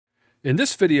In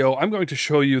this video, I'm going to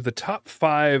show you the top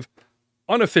 5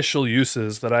 unofficial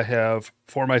uses that I have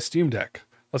for my Steam Deck.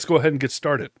 Let's go ahead and get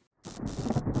started.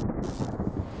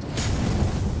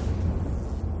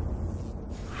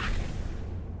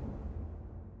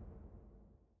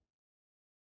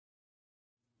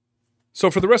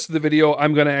 So for the rest of the video,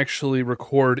 I'm going to actually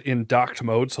record in docked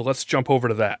mode, so let's jump over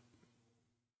to that.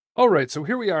 Alright, so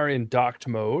here we are in docked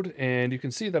mode, and you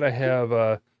can see that I have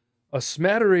a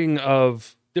smattering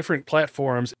of different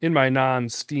platforms in my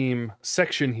non-Steam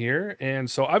section here. And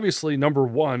so obviously number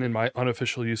 1 in my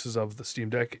unofficial uses of the Steam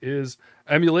Deck is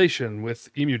emulation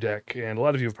with EmuDeck. And a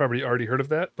lot of you have probably already heard of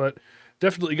that, but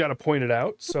definitely got to point it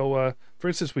out. So for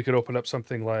instance, we could open up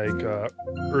something like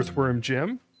Earthworm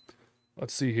Jim.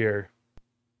 Let's see here.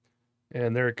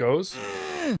 And there it goes.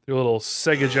 The little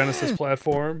Sega Genesis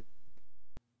platform.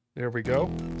 There we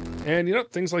go. And you know,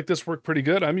 things like this work pretty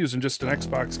good. I'm using just an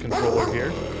Xbox controller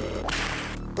here.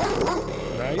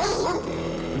 Nice.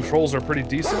 Controls are pretty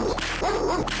decent.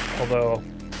 Although,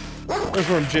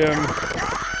 Earthworm Jim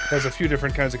has a few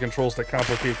different kinds of controls that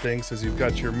complicate things, as you've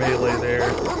got your melee there,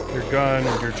 your gun,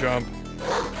 and your jump.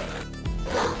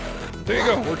 There you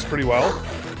go, works pretty well.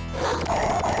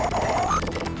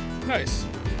 Nice.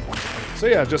 So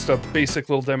yeah, just a basic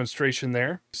little demonstration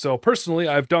there. So personally,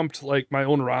 I've dumped like my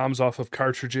own ROMs off of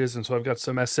cartridges, and so I've got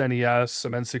some SNES,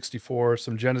 some N64,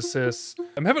 some Genesis.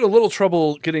 I'm having a little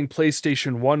trouble getting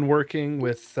PlayStation 1 working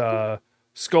with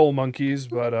Skull Monkeys,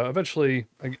 but eventually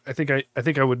I think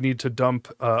I would need to dump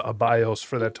a BIOS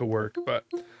for that to work, but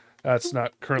that's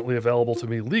not currently available to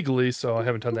me legally, so I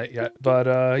haven't done that yet. But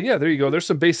yeah, there you go. There's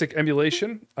some basic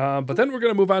emulation. But then we're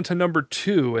going to move on to number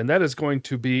 2, and that is going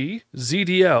to be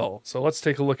ZDL. So let's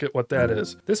take a look at what that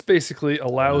is. This basically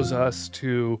allows us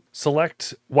to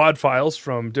select WAD files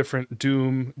from different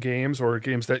Doom games or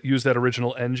games that use that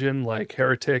original engine, like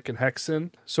Heretic and Hexen.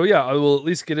 So yeah, I will at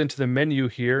least get into the menu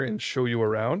here and show you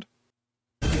around.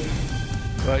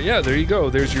 But yeah, there you go.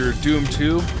 There's your Doom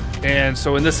 2. And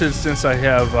so in this instance, I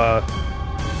have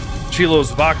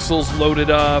Chilo's voxels loaded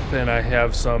up, and I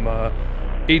have some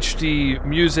HD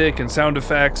music and sound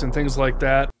effects and things like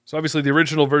that. So obviously the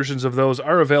original versions of those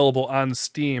are available on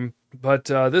Steam, but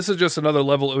this is just another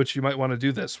level at which you might want to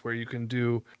do this, where you can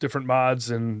do different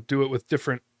mods and do it with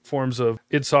different forms of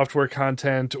id Software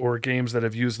content or games that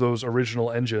have used those original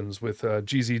engines with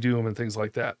GZ Doom and things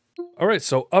like that. All right,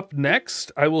 so up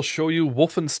next, I will show you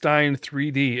Wolfenstein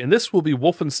 3D, and this will be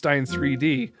Wolfenstein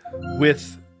 3D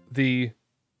with the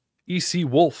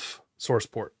ECWolf source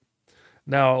port.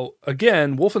 Now,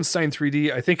 again, Wolfenstein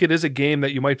 3D, I think it is a game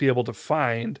that you might be able to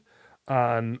find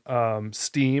on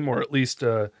Steam, or at least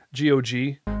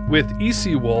GOG. With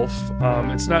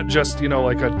ECWolf, it's not just, you know,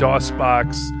 like a DOS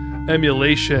box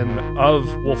emulation of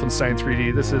Wolfenstein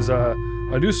 3D. This is a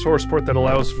new source port that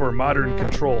allows for modern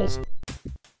controls.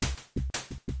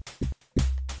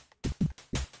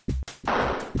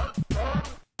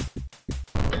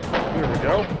 Here we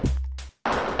go.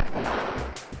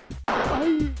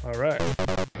 All right.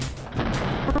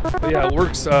 But yeah, it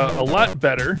works a lot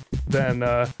better than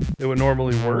it would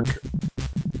normally work.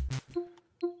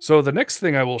 So the next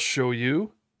thing I will show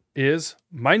you is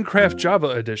Minecraft Java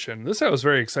Edition. This I was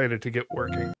very excited to get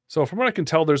working. So from what I can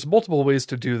tell, there's multiple ways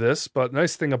to do this, but the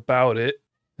nice thing about it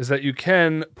is that you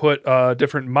can put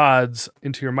different mods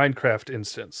into your Minecraft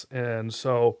instance. And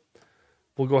so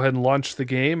we'll go ahead and launch the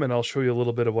game, and I'll show you a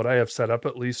little bit of what I have set up,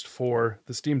 at least for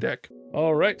the Steam Deck.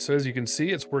 All right, so as you can see,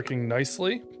 it's working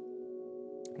nicely.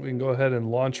 We can go ahead and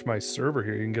launch my server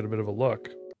here. You can get a bit of a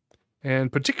look.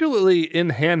 And particularly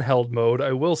in handheld mode,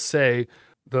 I will say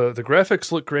the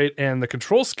graphics look great, and the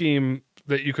control scheme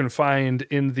that you can find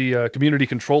in the community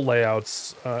control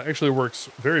layouts actually works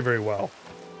very, very well.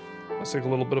 Let's take a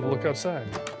little bit of a look outside.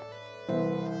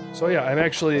 So yeah,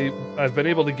 I've been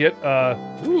able to get,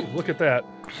 ooh, look at that.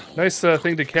 Nice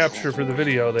thing to capture for the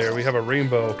video there. We have a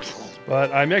rainbow.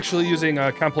 But I'm actually using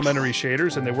complementary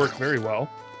shaders, and they work very well.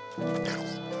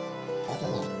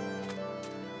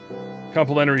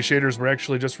 Complementary shaders were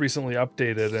actually just recently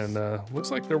updated, and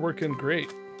looks like they're working great.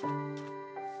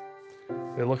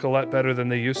 They look a lot better than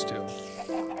they used to.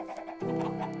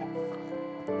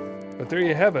 But there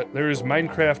you have it. There's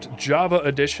Minecraft Java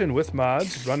Edition with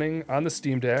mods running on the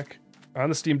Steam Deck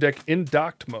in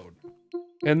docked mode.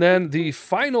 And then the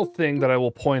final thing that I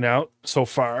will point out so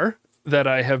far that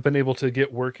I have been able to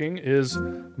get working is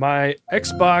my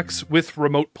Xbox with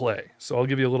remote play. So I'll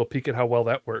give you a little peek at how well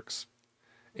that works.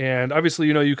 And obviously,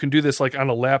 you know, you can do this like on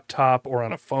a laptop or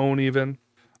on a phone even.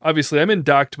 Obviously, I'm in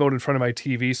docked mode in front of my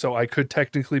TV, so I could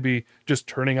technically be just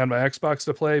turning on my Xbox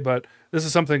to play, but this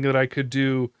is something that I could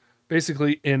do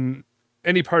basically in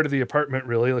any part of the apartment,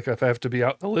 really. Like if I have to be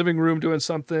out in the living room doing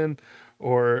something,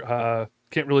 or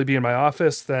can't really be in my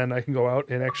office, then I can go out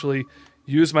and actually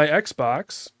use my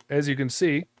Xbox, as you can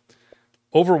see,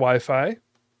 over Wi-Fi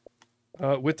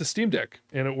with the Steam Deck,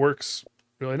 and it works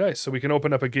really nice. So we can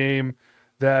open up a game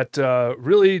that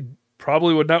really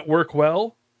probably would not work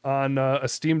well on a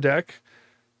Steam Deck.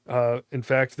 In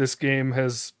fact, this game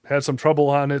has had some trouble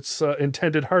on its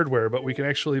intended hardware, but we can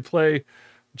actually play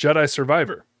Jedi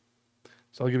Survivor.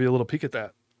 So I'll give you a little peek at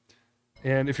that.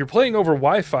 And if you're playing over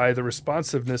Wi-Fi, the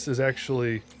responsiveness is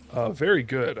actually very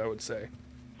good, I would say.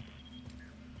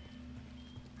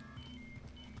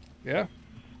 Yeah,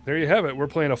 there you have it. We're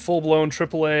playing a full-blown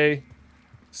AAA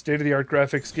state-of-the-art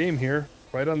graphics game here,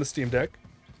 right on the Steam Deck.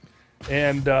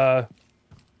 And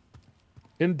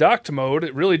in docked mode,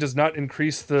 it really does not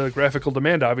increase the graphical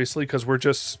demand, obviously, because we're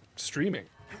just streaming.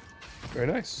 Very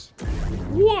nice.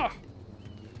 Whoa!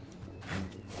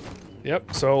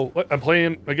 Yep, so I'm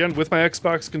playing, again, with my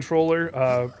Xbox controller,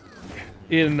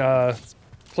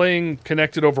 playing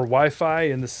connected over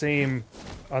Wi-Fi on the same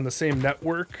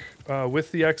network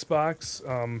with the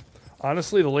Xbox.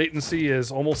 Honestly, the latency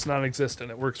is almost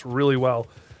non-existent. It works really well.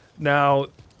 Now,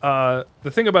 the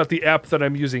thing about the app that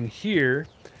I'm using here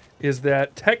is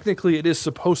that technically it is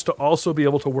supposed to also be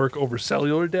able to work over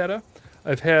cellular data.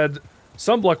 I've had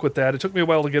some luck with that. It took me a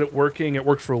while to get it working. It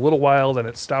worked for a little while, then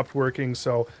it stopped working.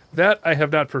 So that I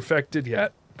have not perfected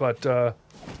yet, but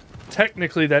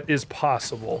technically that is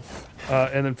possible.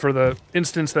 And then for the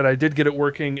instance that I did get it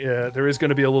working, there is going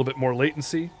to be a little bit more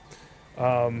latency,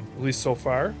 at least so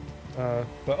far.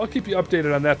 But I'll keep you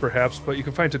updated on that perhaps, but you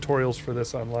can find tutorials for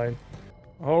this online.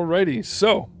 Alrighty,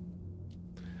 so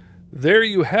there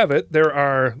you have it. There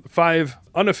are 5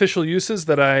 unofficial uses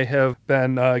that I have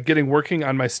been getting working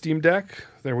on my Steam Deck.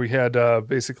 There we had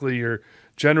basically your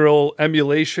general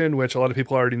emulation, which a lot of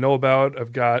people already know about.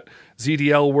 I've got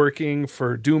ZDL working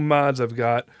for Doom mods. I've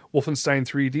got Wolfenstein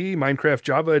 3D, Minecraft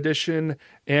Java Edition,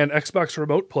 and Xbox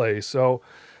Remote Play. So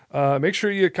make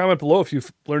sure you comment below if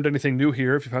you've learned anything new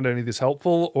here, if you found any of these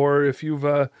helpful, or if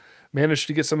you've managed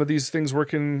to get some of these things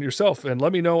working yourself. And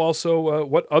let me know also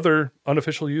what other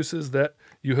unofficial uses that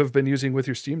you have been using with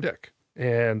your Steam Deck.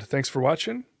 And thanks for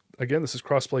watching. Again, this is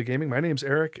Crossplay Gaming. My name's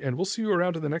Eric, and we'll see you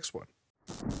around in the next one.